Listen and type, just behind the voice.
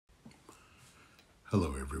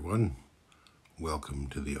Hello everyone, welcome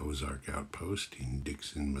to the Ozark Outpost in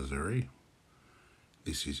Dixon, Missouri.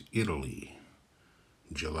 This is Italy,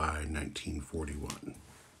 July 1941.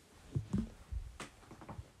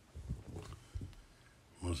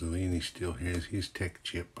 Mussolini still has his tech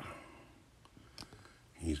chip.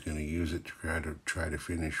 He's going to use it to try to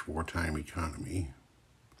finish wartime economy.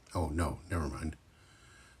 Oh no, never mind.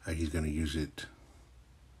 He's going to use it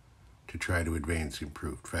to try to advance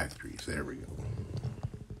improved factories. There we go.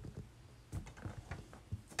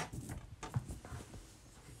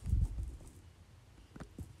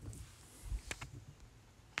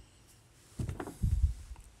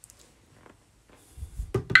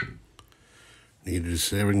 Needed a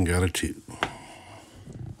 7, got a 2.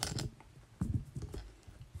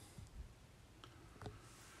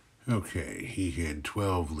 Okay, he had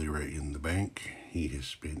 12 lira in the bank. He has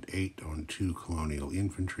spent 8 on 2 colonial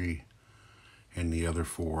infantry and the other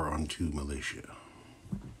 4 on 2 militia.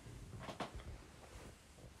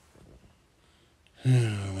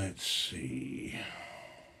 Let's see.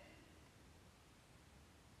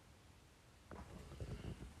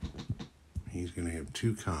 He's going to have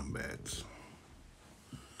 2 combats.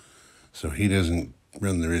 So he doesn't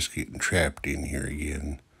run the risk of getting trapped in here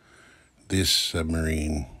again. This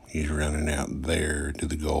submarine, he's running out there to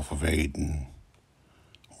the Gulf of Aden,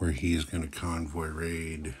 where he's going to convoy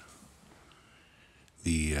raid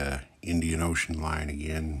the Indian Ocean line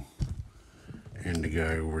again. And the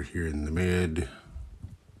guy over here in the mid,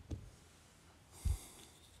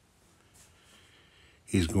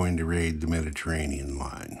 he's going to raid the Mediterranean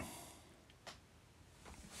line.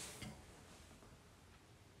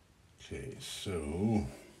 Okay, so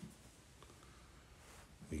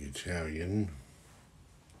the Italian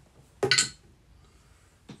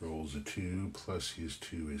rolls a 2, plus his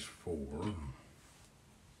 2 is 4.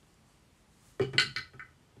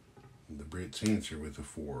 The Brits answer with a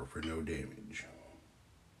 4 for no damage.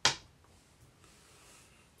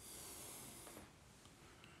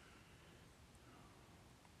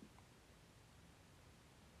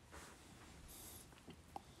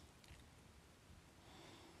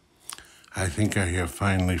 I think I have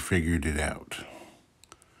finally figured it out.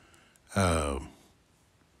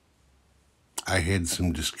 I had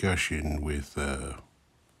some discussion with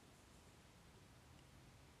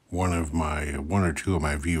one or two of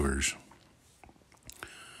my viewers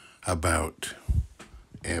about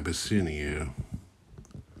Abyssinia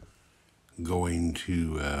going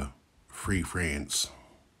to free France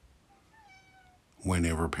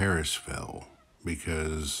whenever Paris fell,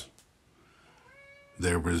 because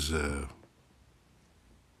there was a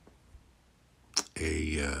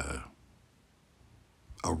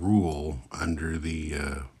rule under the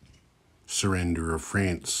Surrender of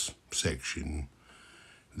France section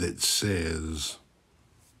that says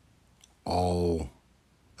all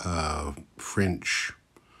French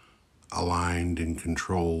aligned and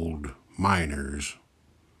controlled miners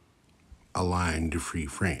aligned to free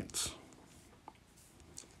France.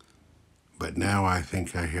 But now I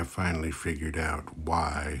think I have finally figured out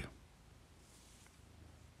why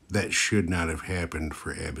that should not have happened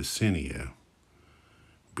for Abyssinia,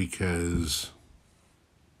 because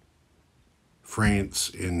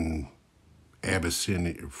France and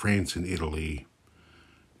Italy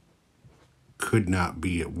could not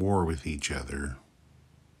be at war with each other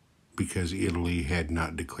because Italy had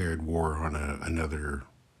not declared war on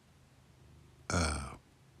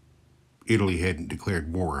Italy hadn't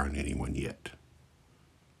declared war on anyone yet.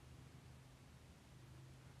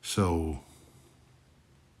 So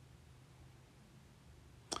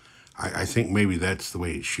I think maybe that's the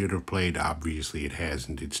way it should have played. Obviously it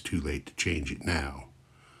hasn't. It's too late to change it now.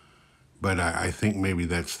 But I think maybe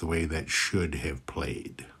that's the way that should have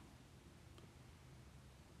played.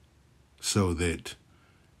 So that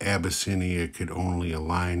Abyssinia could only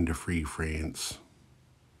align to free France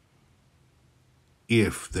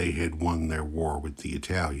if they had won their war with the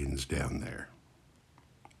Italians down there.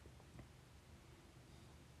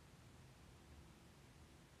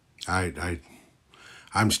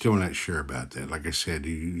 I'm still not sure about that. Like I said,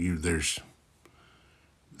 there's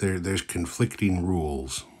conflicting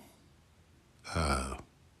rules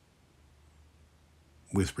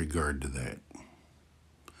with regard to that.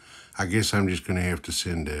 I guess I'm just going to have to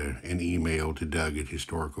send an email to Doug at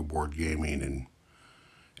Historical Board Gaming and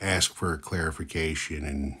ask for a clarification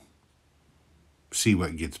and see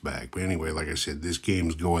what gets back. But anyway, like I said, this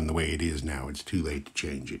game's going the way it is now. It's too late to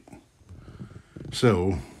change it.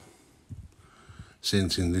 So,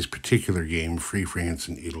 since in this particular game, Free France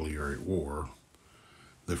and Italy are at war,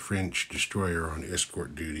 the French destroyer on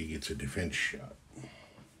escort duty gets a defense shot.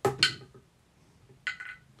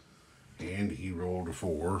 And he rolled a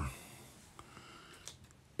 4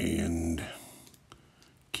 and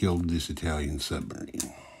killed this Italian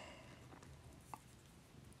submarine.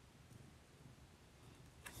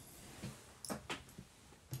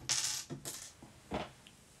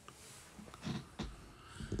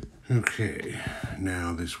 Okay,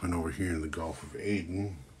 now this one over here in the Gulf of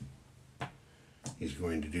Aden, he's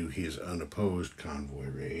going to do his unopposed convoy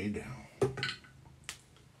raid.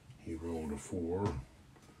 He rolled a 4,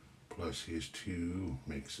 plus his 2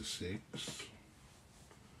 makes a 6.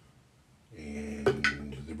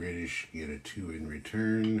 And the British get a 2 in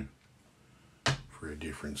return for a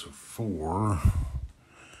difference of 4.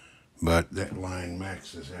 But that line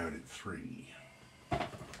maxes out at 3.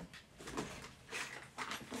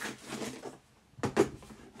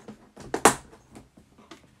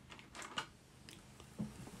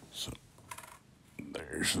 So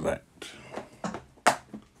there's that.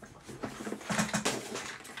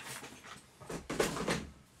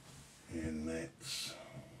 And that's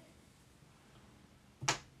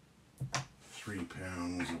 3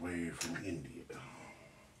 pounds away from India.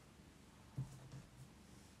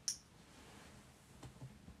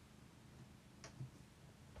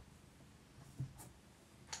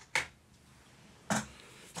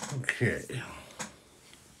 Okay.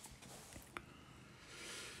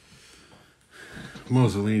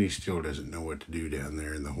 Mussolini still doesn't know what to do down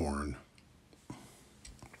there in the Horn.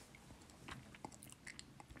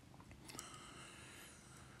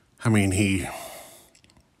 I mean, he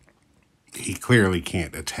clearly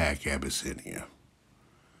can't attack Abyssinia.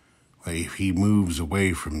 Like, if he moves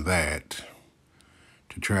away from that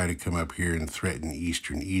to try to come up here and threaten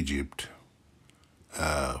eastern Egypt,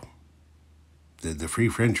 the Free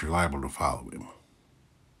French are liable to follow him.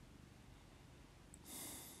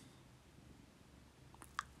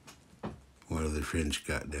 What have the French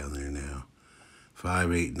got down there now?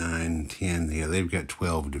 5, 8, 9, 10. Yeah, they've got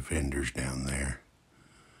 12 defenders down there.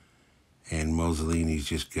 And Mussolini's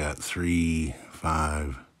just got 3,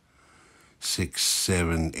 5, 6,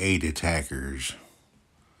 7, 8 attackers,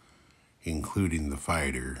 including the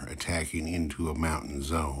fighter, attacking into a mountain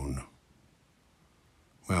zone.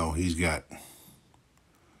 Well, he's got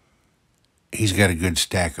a good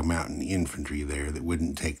stack of mountain infantry there that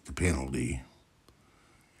wouldn't take the penalty.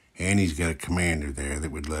 And he's got a commander there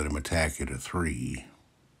that would let him attack at a 3.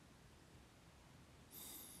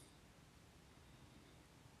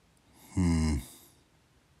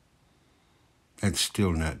 That's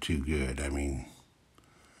still not too good. I mean,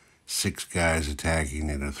 6 guys attacking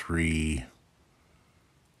at a 3,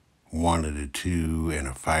 1 at a 2, and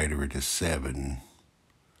a fighter at a 7,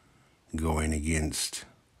 going against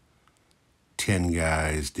 10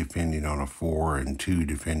 guys defending on a 4 and 2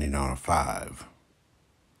 defending on a 5.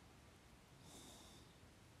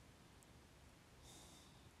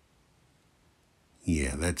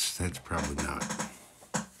 Yeah, that's probably not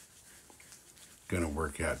going to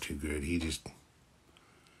work out too good. He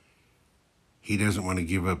doesn't want to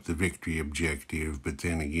give up the victory objective, but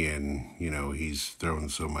then again, you know, he's thrown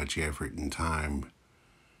so much effort and time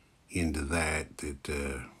into that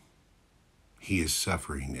he is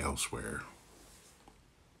suffering elsewhere.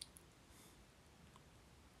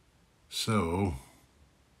 So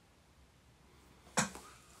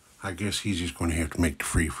I guess he's just going to have to make the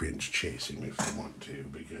Free French chase him if they want to,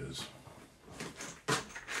 because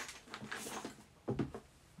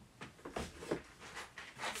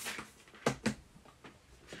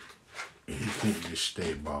he can't just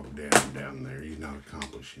stay bogged down there. He's not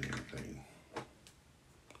accomplishing anything.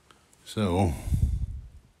 So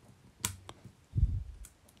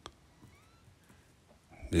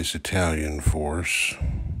this Italian force,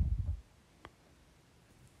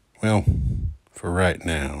 well, for right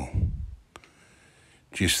now,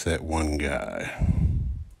 just that one guy.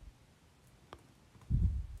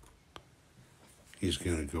 He's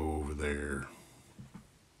going to go over there.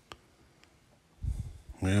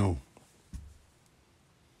 Well,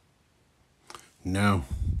 no,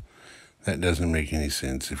 that doesn't make any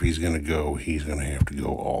sense. If he's going to go, he's going to have to go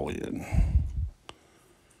all in.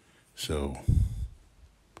 So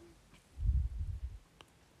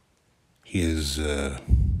his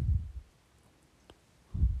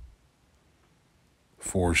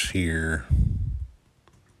force here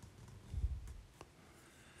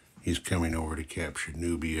is coming over to capture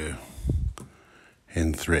Nubia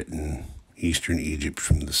and threaten eastern Egypt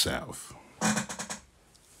from the south.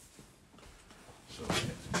 So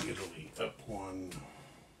that's Italy up 1,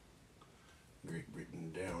 Great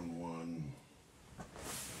Britain down 1.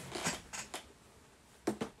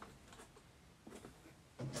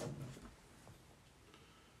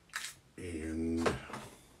 And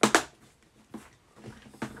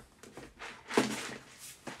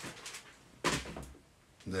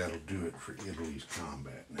That'll do it for Italy's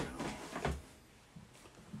combat now.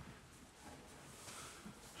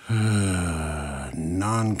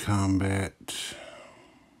 Non-combat.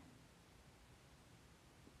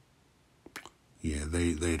 Yeah,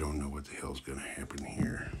 they don't know what the hell's going to happen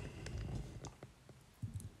here.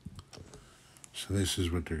 So this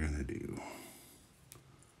is what they're going to do.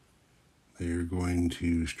 They're going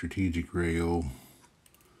to strategic rail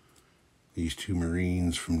these two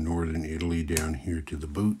Marines from northern Italy down here to the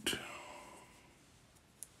boot.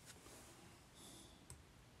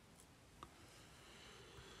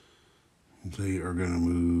 They are going to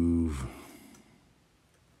move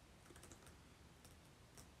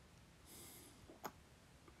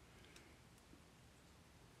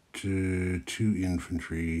to 2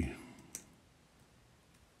 infantry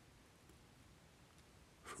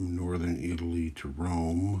from northern Italy to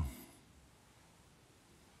Rome.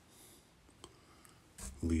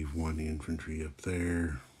 Leave 1 infantry up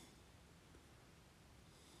there.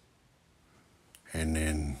 And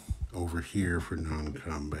then over here for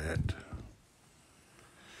non-combat,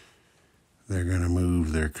 they're going to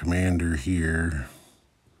move their commander here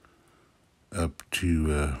up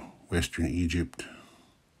to Western Egypt.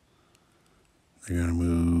 They're going to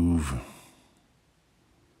move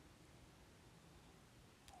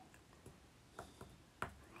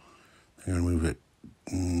it.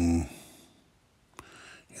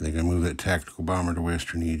 They're going to move that tactical bomber to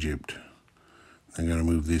Western Egypt. They're going to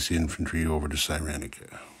move this infantry over to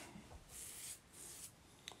Cyrenaica.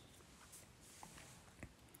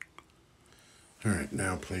 All right,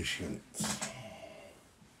 now place units.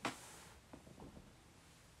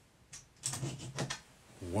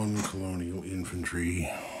 One colonial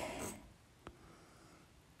infantry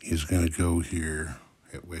is going to go here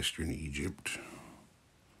at Western Egypt.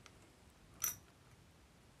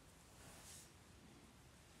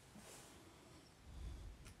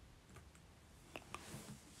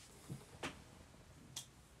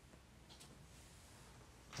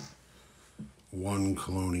 One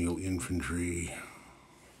colonial infantry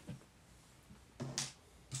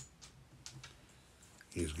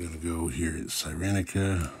is going to go here at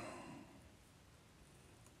Cyrenaica.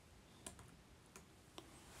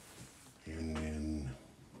 And then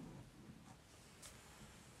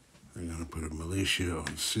they're going to put a militia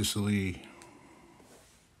on Sicily.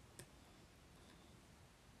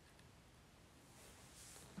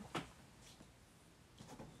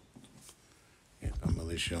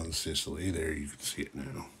 On Sicily, there you can see it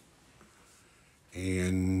now.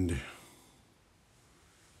 And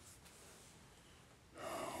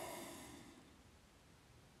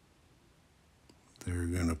they're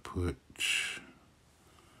going to put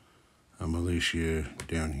a militia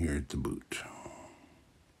down here at the boot.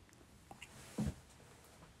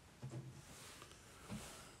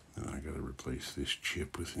 And I got to replace this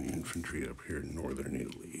chip with an infantry up here in northern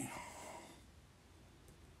Italy.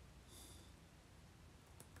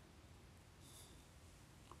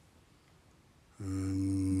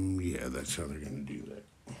 Yeah, that's how they're going to do that.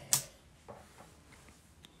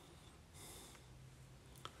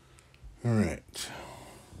 All right.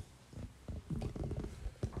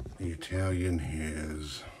 The Italian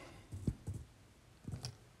has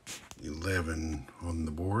 11 on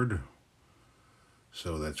the board,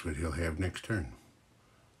 so that's what he'll have next turn.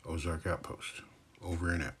 Ozark Outpost. Over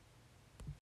and out.